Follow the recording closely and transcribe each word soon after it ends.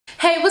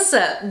Hey, what's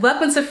up?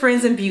 Welcome to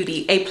Friends in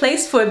Beauty, a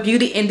place for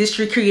beauty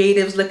industry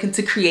creatives looking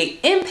to create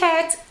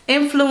impact,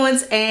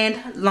 influence,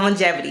 and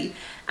longevity.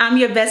 I'm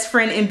your best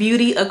friend in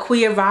beauty,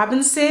 Akua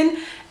Robinson,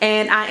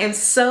 and I am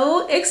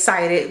so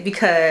excited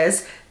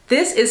because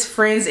this is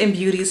Friends in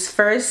Beauty's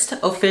first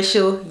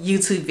official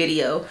YouTube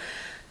video.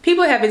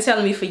 People have been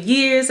telling me for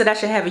years that I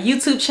should have a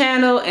YouTube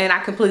channel, and I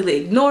completely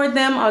ignored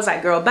them. I was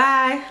like, girl,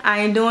 bye. I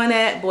ain't doing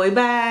that. Boy,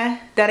 bye.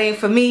 That ain't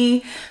for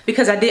me,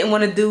 because I didn't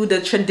want to do the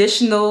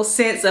traditional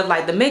sense of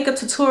like the makeup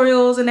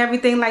tutorials and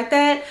everything like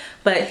that.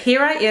 But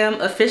here I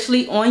am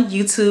officially on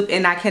YouTube,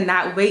 and I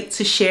cannot wait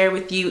to share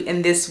with you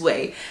in this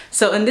way.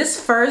 So in this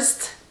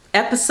first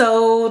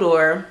episode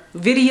or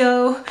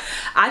video,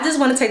 I just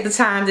want to take the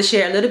time to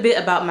share a little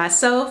bit about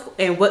myself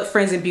and what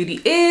Friends in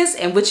Beauty is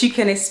and what you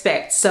can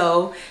expect.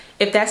 So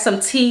if that's some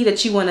tea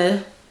that you want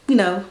to,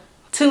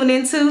 tune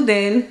into,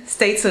 then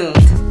stay tuned.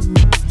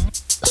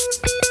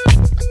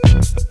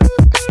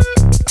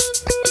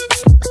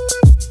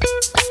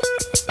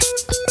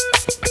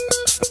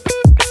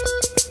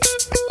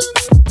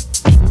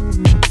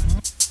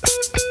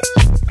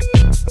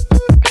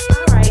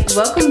 Alright,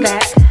 welcome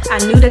back. I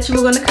knew that you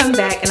were going to come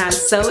back, and I'm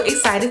so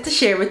excited to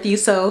share with you,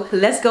 so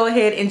let's go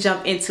ahead and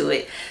jump into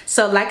it.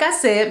 So like I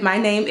said, my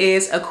name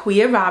is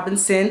Akua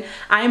Robinson.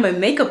 I am a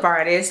makeup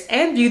artist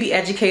and beauty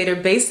educator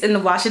based in the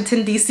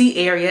Washington, D.C.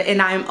 area,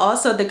 and I am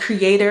also the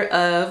creator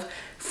of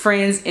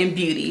Friends in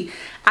Beauty.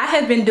 I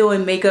have been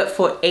doing makeup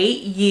for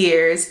 8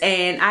 years,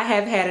 and I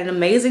have had an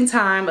amazing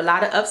time, a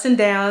lot of ups and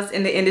downs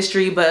in the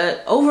industry,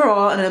 but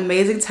overall an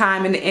amazing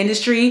time in the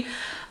industry.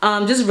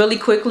 Just really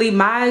quickly,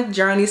 my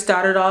journey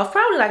started off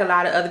probably like a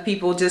lot of other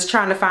people, just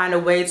trying to find a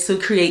way to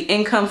create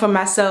income for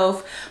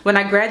myself. When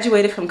I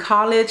graduated from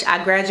college,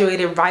 I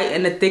graduated right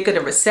in the thick of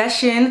the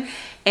recession.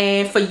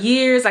 And for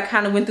years, I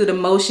kind of went through the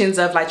motions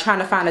of like trying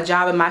to find a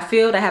job in my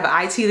field. I have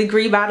an IT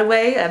degree, by the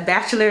way, a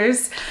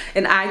bachelor's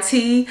in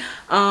IT.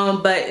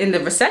 But in the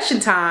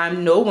recession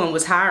time, no one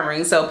was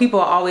hiring. So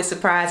people are always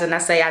surprised when I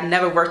say I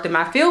never worked in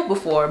my field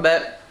before,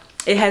 but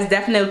it has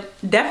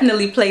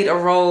definitely played a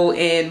role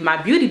in my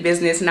beauty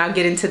business, and I'll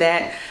get into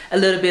that a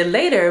little bit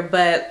later.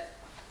 But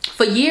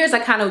for years, I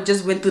kind of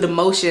just went through the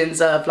motions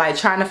of like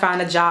trying to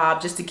find a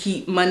job just to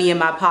keep money in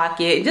my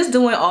pocket, just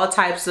doing all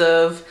types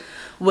of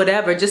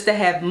whatever just to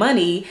have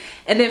money.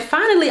 And then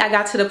finally I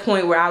got to the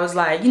point where I was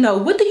like,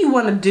 what do you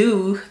want to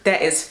do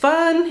that is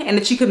fun and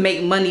that you can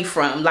make money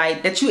from,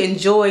 like that you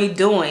enjoy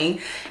doing?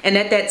 And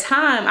at that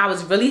time I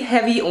was really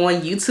heavy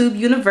on YouTube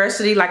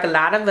University, like a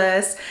lot of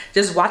us,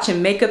 just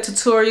watching makeup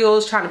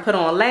tutorials, trying to put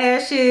on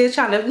lashes,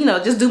 trying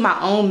to just do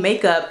my own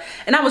makeup,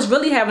 and I was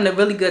really having a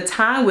really good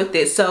time with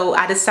it. So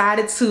I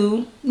decided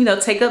to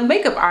take up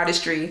makeup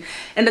artistry.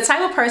 And the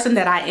type of person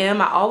that I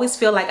am, I always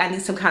feel like I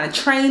need some kind of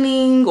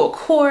training or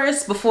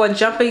course before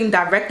jumping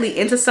directly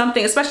into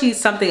something, especially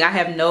something I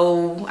have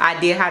no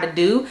idea how to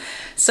do.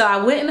 So I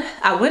went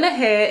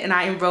ahead and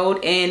I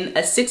enrolled in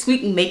a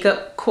 6-week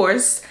makeup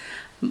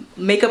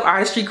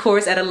artistry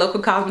course at a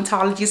local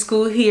cosmetology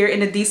school here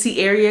in the DC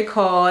area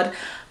called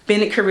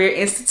Bennett Career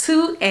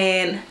Institute,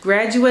 and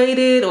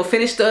graduated or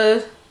finished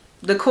the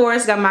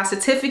course, got my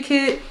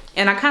certificate,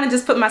 and I kind of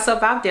just put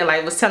myself out there,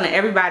 like was telling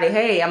everybody,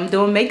 hey, I'm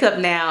doing makeup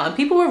now. And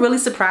people were really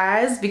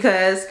surprised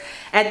because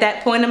at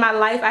that point in my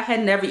life, I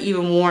had never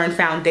even worn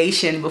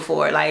foundation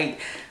before. Like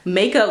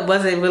makeup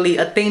wasn't really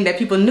a thing that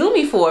people knew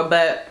me for,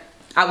 but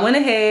I went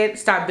ahead,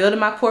 started building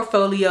my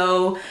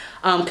portfolio,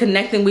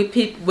 connecting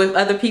with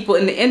other people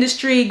in the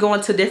industry,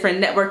 going to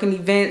different networking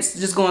events,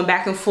 just going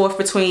back and forth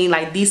between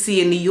like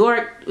DC and New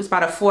York. It was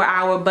about a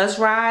 4-hour bus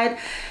ride,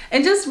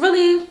 and just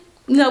really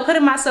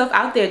putting myself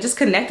out there, just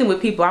connecting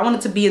with people. I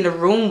wanted to be in the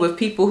room with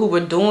people who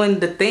were doing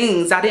the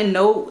things. I didn't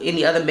know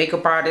any other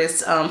makeup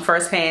artists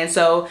firsthand,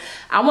 so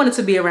I wanted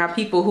to be around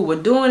people who were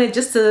doing it,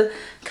 just to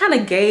kind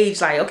of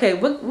gauge like, okay,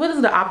 what are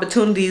the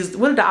opportunities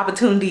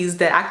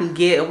that I can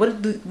get,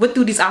 what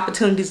do these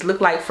opportunities look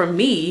like for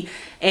me?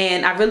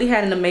 And I really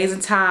had an amazing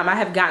time. I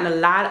have gotten a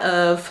lot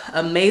of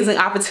amazing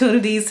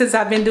opportunities since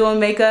I've been doing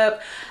makeup.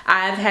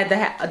 I've had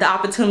the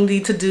opportunity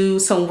to do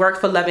some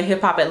work for Love and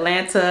Hip Hop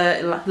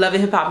Atlanta, Love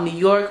and Hip Hop New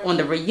York on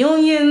the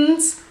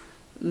reunions.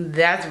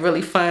 That's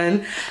really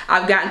fun.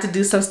 I've gotten to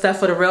do some stuff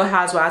for the Real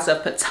Housewives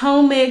of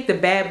Potomac, the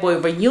Bad Boy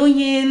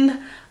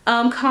reunion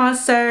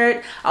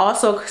concert. I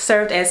also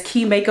served as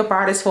key makeup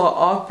artist for an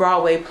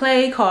off-Broadway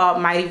play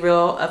called Mighty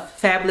Real, a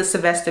Fabulous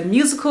Sylvester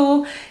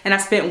musical, and I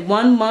spent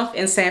 1 month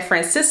in San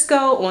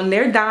Francisco on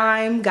their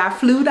dime. Got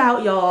flued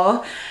out,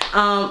 y'all.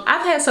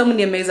 I've had so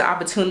many amazing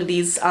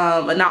opportunities,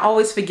 and I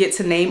always forget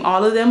to name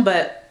all of them,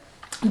 but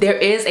there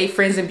is a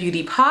Friends in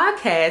Beauty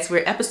podcast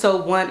where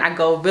episode 1 I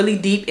go really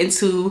deep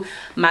into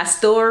my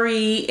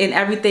story and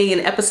everything. In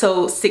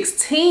episode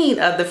 16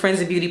 of the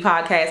Friends in Beauty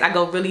podcast, I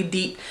go really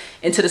deep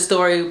into the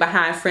story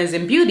behind Friends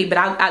in Beauty, but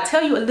I'll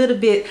tell you a little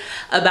bit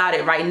about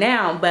it right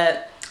now.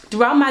 But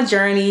throughout my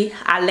journey,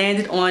 I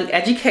landed on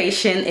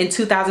Education. In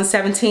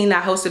 2017,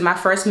 I hosted my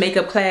first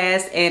makeup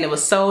class, and it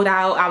was sold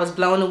out. I was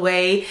blown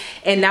away,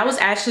 and that was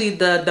actually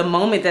the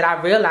moment that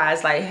I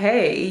realized, like,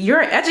 hey,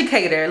 you're an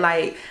educator.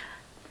 Like,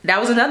 that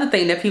was another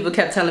thing that people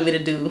kept telling me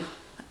to do,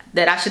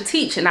 that I should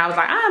teach. And I was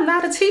like, I'm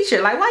not a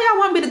teacher. Like, why y'all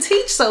want me to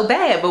teach so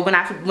bad? But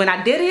when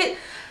I did it,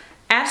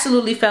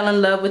 absolutely fell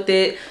in love with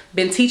it.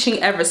 Been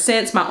teaching ever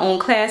since, my own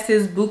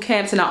classes, boot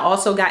camps, and I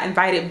also got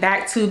invited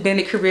back to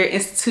Mented Career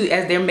Institute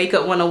as their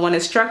Makeup 101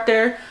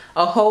 instructor.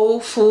 A whole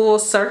full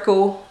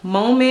circle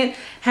moment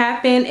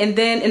happened. And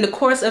then in the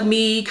course of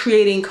me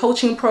creating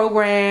coaching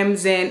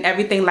programs and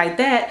everything like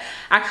that,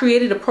 I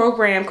created a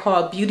program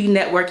called Beauty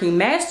Networking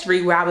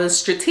Mastery, where I was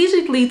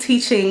strategically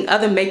teaching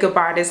other makeup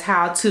artists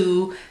how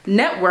to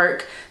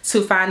network,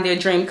 to find their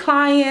dream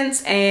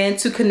clients, and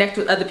to connect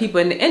with other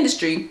people in the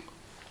industry.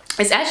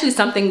 It's actually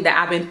something that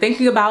I've been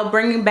thinking about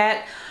bringing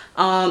back.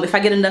 If I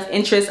get enough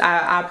interest,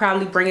 I'll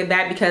probably bring it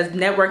back, because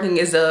networking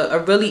is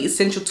a really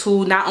essential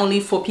tool, not only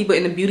for people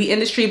in the beauty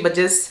industry, but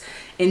just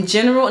in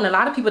general. And a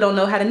lot of people don't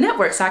know how to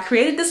network. So I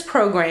created this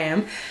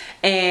program,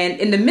 and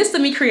in the midst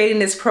of me creating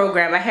this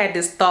program, I had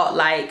this thought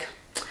like,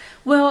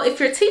 well, if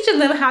you're teaching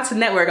them how to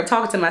network, I'm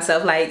talking to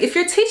myself, like, if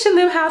you're teaching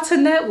them how to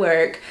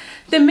network,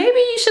 then maybe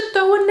you should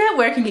throw a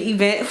networking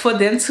event for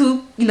them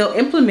to, you know,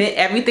 implement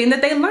everything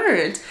that they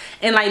learned.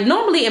 And like,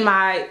 normally in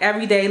my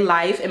everyday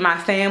life, in my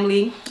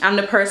family, I'm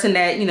the person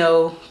that, you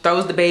know,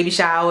 throws the baby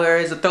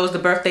showers or throws the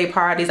birthday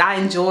parties. I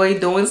enjoy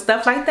doing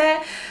stuff like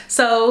that.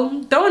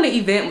 So throwing the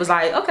event was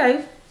like,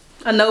 okay,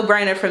 a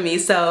no-brainer for me.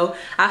 So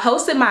I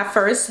hosted my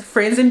first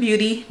Friends in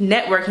Beauty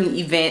networking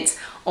event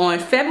on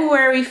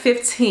February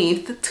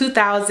 15th,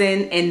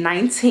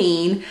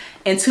 2019.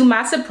 And to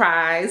my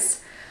surprise,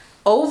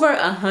 over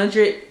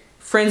 100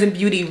 Friends in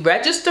Beauty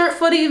registered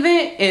for the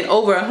event, and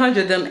over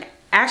 100 of them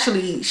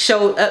actually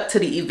showed up to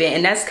the event.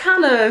 And that's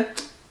kind of,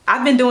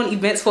 I've been doing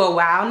events for a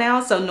while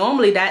now, so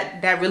normally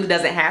that really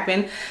doesn't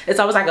happen. It's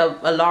always like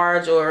a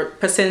large or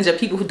percentage of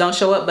people who don't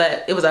show up,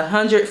 but it was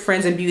 100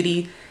 Friends in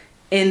Beauty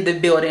in the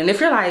building. And if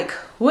you're like,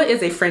 what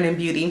is a friend in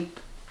beauty?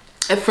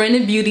 A friend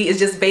in beauty is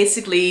just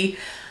basically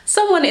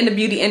someone in the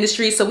beauty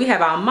industry. So we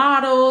have our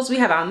models, we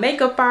have our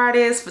makeup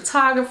artists,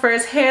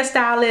 photographers,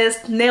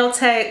 hairstylists, nail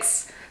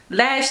techs,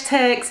 lash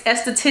techs,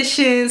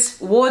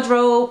 estheticians,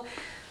 wardrobe,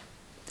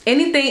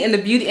 anything in the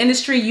beauty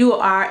industry, you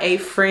are a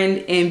friend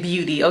in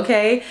beauty,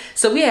 okay?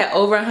 So we had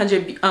over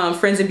 100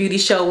 friends in beauty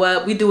show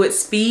up. We do it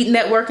speed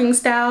networking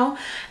style,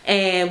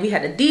 and we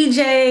had a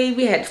DJ,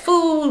 we had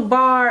food,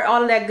 bar,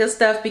 all of that good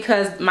stuff,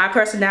 because my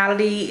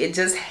personality, it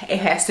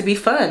has to be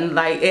fun.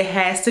 Like, it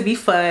has to be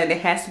fun.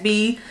 It has to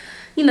be,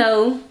 you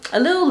know, a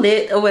little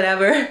lit or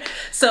whatever.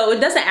 So it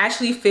doesn't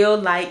actually feel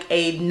like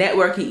a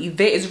networking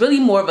event. It's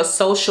really more of a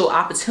social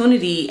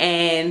opportunity,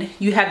 and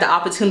you have the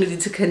opportunity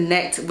to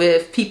connect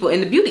with people in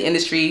the beauty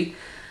industry.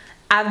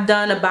 I've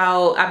done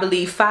about, I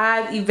believe,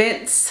 5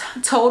 events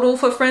total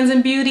for Friends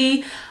in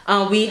Beauty.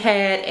 We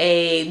had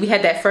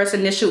that first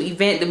initial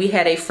event, that we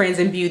had a Friends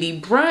in Beauty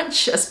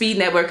brunch, a speed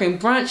networking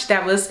brunch.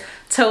 That was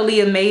totally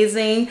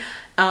amazing.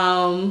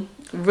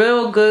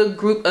 Real good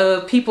group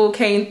of people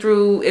came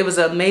through. It was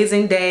an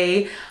amazing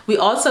day. We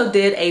also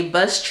did a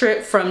bus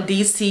trip from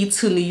DC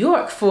to New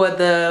York for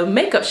the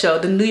makeup show,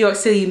 the New York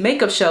City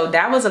makeup show.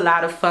 That was a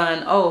lot of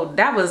fun. Oh,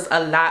 that was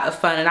a lot of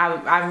fun, and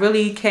I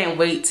really can't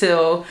wait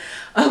till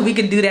we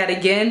could do that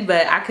again.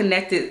 But I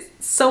connected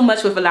so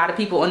much with a lot of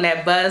people on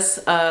that bus.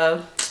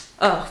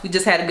 Oh, we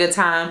just had a good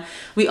time.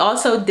 We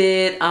also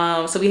did,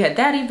 so we had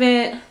that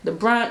event, the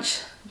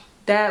brunch,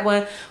 that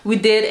one. We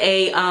did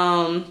a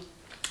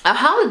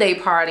holiday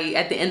party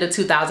at the end of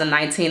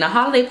 2019, a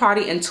holiday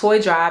party and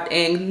toy drive,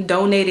 and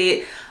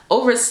donated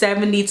over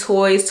 70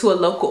 toys to a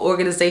local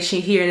organization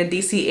here in the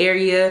DC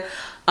area.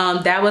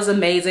 That was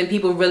amazing.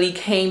 People really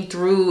came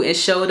through and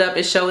showed up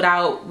and showed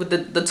out with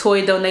the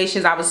toy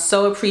donations. I was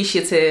so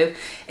appreciative.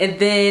 And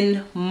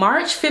then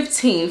March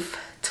 15th,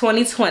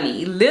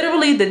 2020,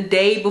 literally the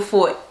day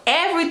before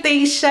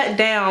everything shut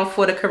down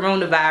for the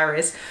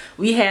coronavirus,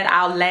 we had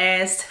our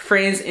last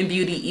Friends in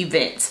Beauty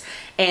event.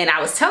 And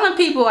I was telling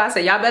people, I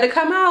said, y'all better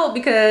come out,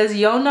 because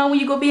you don't know when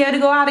you're gonna be able to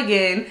go out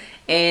again.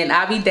 And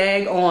I'll be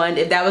daggone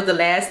if that was the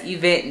last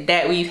event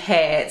that we've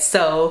had.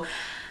 So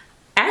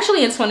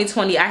actually in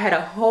 2020, I had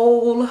a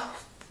whole,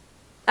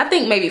 I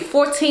think maybe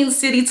 14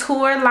 city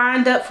tour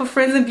lined up for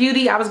Friends in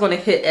Beauty. I was gonna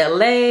hit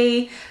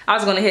LA, I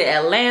was gonna hit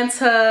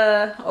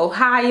Atlanta,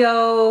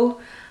 Ohio,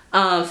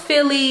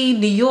 Philly,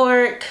 New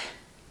York.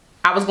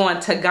 I was going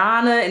to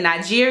Ghana and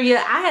Nigeria.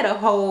 I had a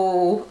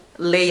whole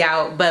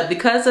layout, but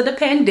because of the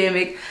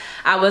pandemic,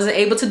 I wasn't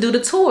able to do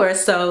the tour.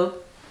 So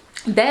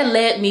that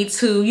led me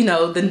to, you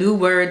know, the new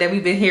word that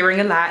we've been hearing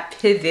a lot,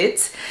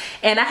 pivot.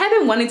 And I have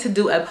been wanting to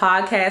do a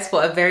podcast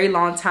for a very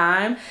long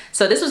time.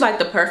 So this was like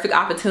the perfect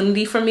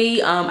opportunity for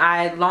me.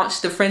 I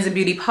launched the Friends in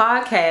Beauty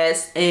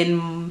podcast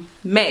in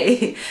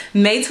May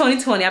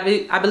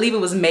 2020. I believe it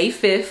was May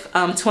 5th,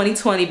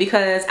 2020,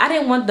 because I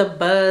didn't want the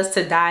buzz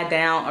to die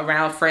down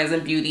around Friends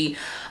in Beauty.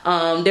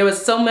 There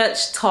was so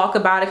much talk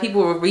about it.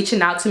 People were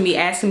reaching out to me,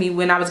 asking me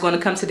when I was going to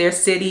come to their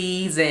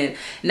cities, and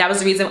that was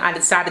the reason I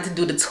decided to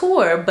do the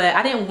tour. But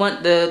I didn't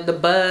want the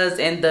buzz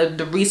and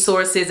the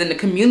resources and the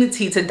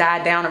community to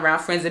die down around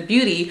Friends in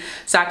Beauty,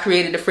 so I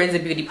created the Friends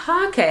in Beauty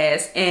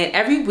podcast. And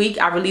every week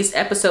I release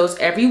episodes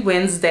every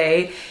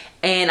Wednesday,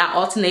 and I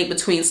alternate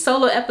between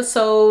solo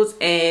episodes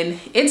and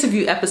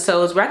interview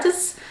episodes where I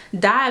just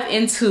dive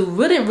into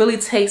what it really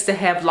takes to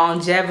have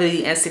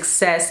longevity and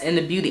success in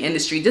the beauty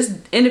industry. Just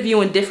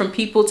interviewing different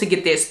people to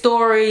get their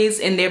stories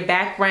and their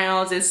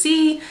backgrounds and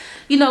see,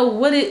 you know,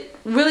 what it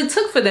really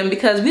took for them,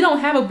 because we don't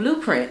have a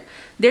blueprint.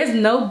 There's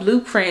no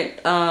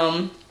blueprint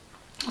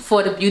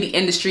for the beauty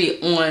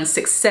industry on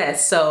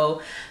success.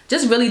 So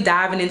just really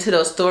diving into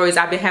those stories.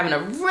 I've been having a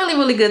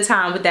really good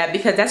time with that,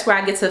 because that's where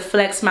I get to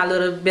flex my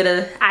little bit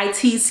of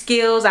IT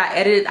skills. I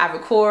edit, I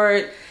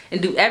record,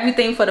 and do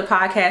everything for the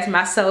podcast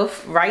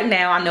myself right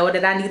now. I know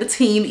that I need a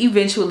team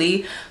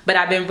eventually, but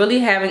I've been really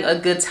having a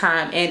good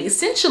time. And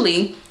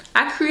essentially,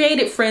 I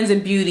created Friends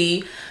in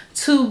Beauty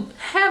to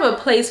have a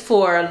place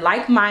for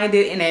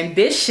like-minded and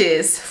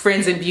ambitious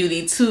friends in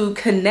beauty to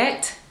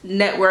connect,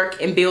 network,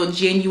 and build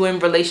genuine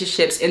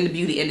relationships in the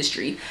beauty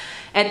industry.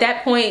 At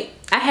that point,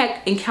 I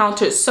had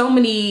encountered so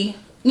many,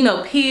 you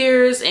know,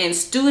 peers and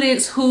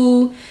students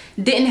who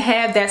didn't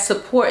have that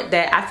support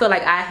that I feel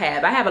like I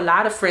have. I have a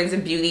lot of friends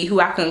in beauty who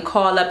I can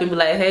call up and be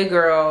like, hey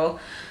girl,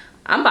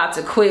 I'm about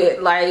to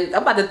quit. Like,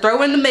 I'm about to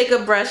throw in the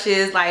makeup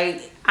brushes.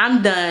 Like,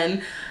 I'm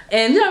done.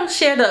 And, you know,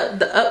 share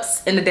the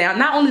ups and the downs,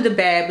 not only the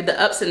bad, but the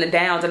ups and the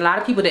downs. And a lot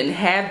of people didn't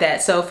have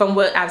that. So from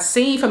what I've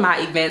seen from my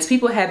events,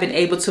 people have been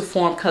able to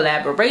form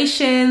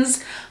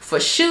collaborations for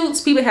shoots.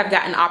 People have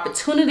gotten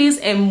opportunities.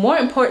 And more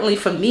importantly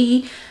for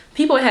me,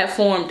 people have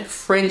formed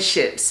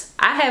friendships.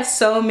 I have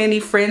so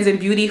many friends in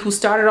beauty who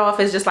started off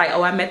as just like,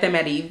 oh, I met them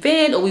at an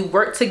event, or we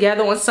worked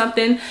together on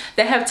something,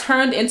 that have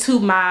turned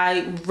into my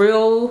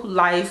real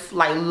life,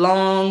 like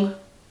long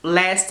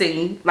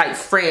lasting like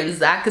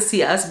friends. I could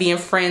see us being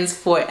friends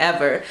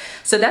forever.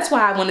 So that's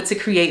why I wanted to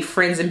create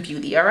Friends in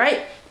Beauty. All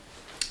right,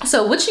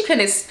 so what you can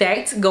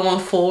expect going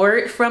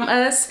forward from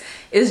us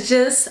is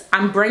just,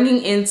 I'm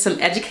bringing in some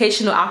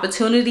educational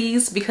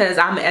opportunities, because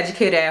I'm an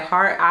educator at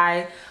heart.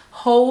 I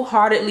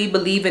wholeheartedly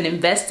believe in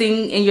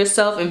investing in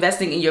yourself,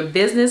 investing in your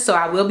business. So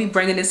I will be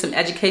bringing in some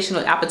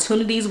educational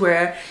opportunities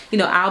where, you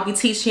know, I'll be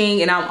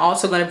teaching, and I'm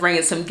also going to bring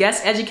in some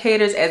guest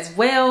educators as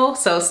well.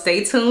 So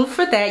stay tuned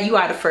for that. You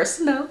are the first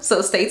to know,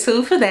 so stay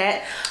tuned for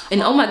that.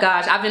 And oh my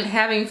gosh, I've been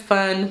having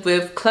fun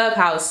with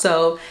Clubhouse.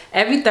 So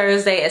every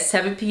Thursday at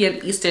 7 p.m.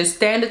 Eastern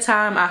Standard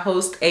Time, I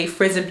host a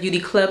Friends in Beauty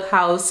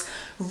Clubhouse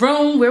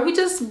room where we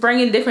just bring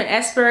in different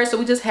experts, so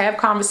we just have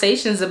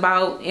conversations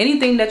about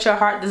anything that your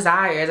heart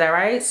desires. All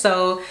right,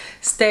 so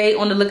stay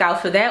on the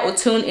lookout for that, or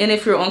tune in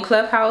if you're on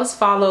Clubhouse.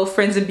 Follow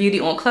Friends in Beauty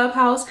on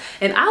Clubhouse,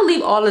 and I'll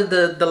leave all of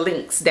the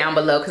links down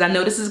below, because I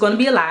know this is going to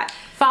be a lot.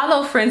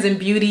 Follow Friends in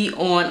Beauty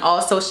on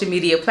all social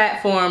media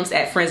platforms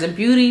at Friends in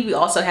Beauty. We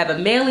also have a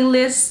mailing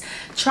list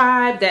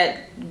tribe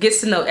that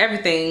gets to know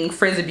everything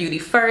Friends in Beauty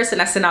first,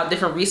 and I send out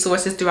different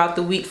resources throughout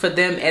the week for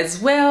them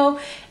as well.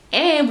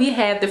 And we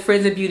have the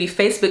Friends in Beauty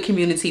Facebook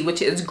community, which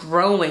is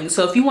growing.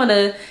 So if you want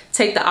to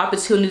take the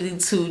opportunity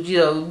to, you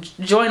know,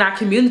 join our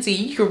community,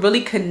 you can really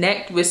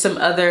connect with some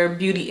other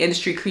beauty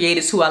industry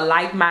creators who are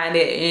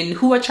like-minded and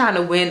who are trying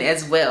to win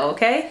as well,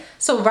 okay?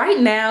 So right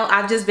now,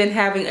 I've just been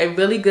having a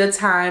really good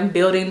time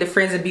building the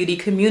Friends in Beauty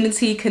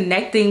community,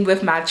 connecting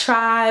with my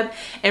tribe,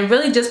 and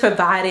really just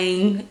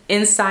providing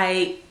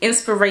insight,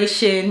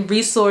 inspiration,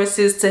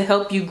 resources to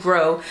help you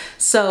grow.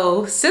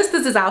 So since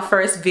this is our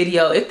first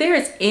video, if there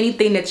is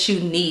anything that you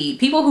need,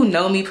 people who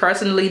know me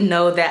personally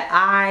know that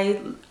I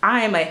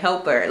am a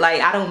helper.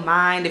 Like, I don't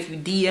mind if you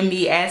DM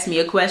me, ask me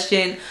a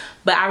question,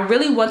 but I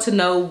really want to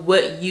know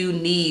what you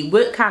need,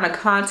 what kind of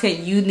content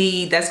you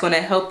need that's going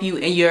to help you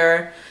in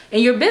your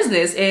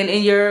business and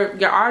in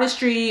your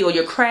artistry or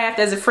your craft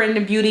as a friend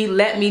in beauty.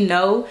 Let me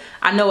know.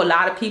 I know a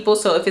lot of people,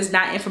 so if it's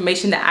not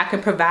information that I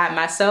can provide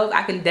myself,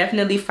 I can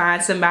definitely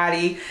find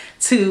somebody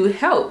to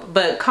help.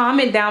 But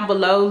comment down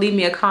below, leave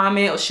me a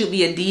comment or shoot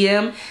me a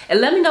DM, and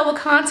let me know what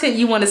content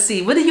you want to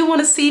see. What do you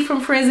want to see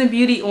from Friends in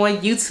Beauty on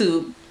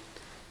YouTube?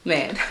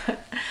 Man,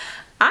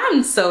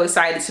 I'm so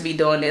excited to be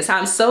doing this.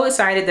 I'm so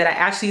excited that I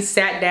actually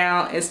sat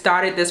down and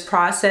started this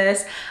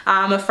process.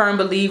 I'm a firm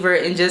believer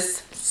in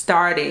just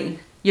starting.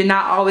 You're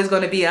not always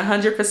going to be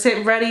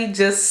 100% ready,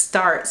 just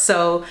start.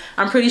 So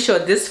I'm pretty sure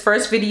this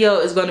first video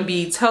is going to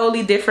be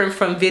totally different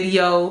from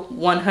video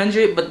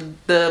 100, but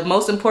the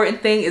most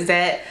important thing is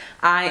that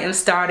I am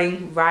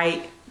starting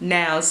right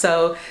now.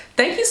 So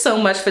thank you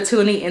so much for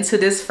tuning into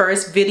this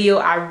first video.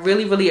 I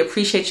really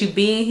appreciate you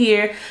being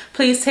here.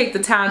 Please take the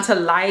time to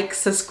like,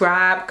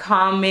 subscribe,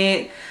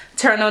 comment,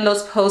 turn on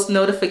those post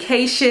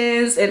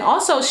notifications, and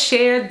also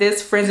share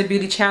this Friends in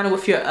Beauty channel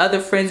with your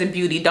other friends in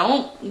beauty.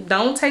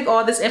 Don't take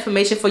all this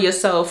information for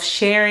yourself.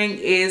 Sharing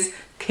is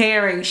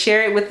caring.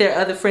 Share it with their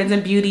other friends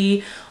in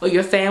beauty, or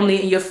your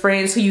family and your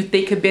friends who you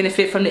think could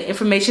benefit from the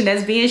information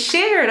that's being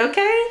shared,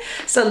 okay?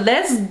 So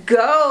let's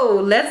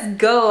go. Let's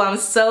go. I'm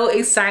so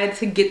excited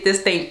to get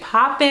this thing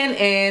popping,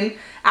 and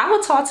I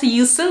will talk to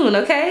you soon,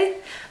 okay?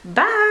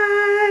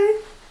 Bye.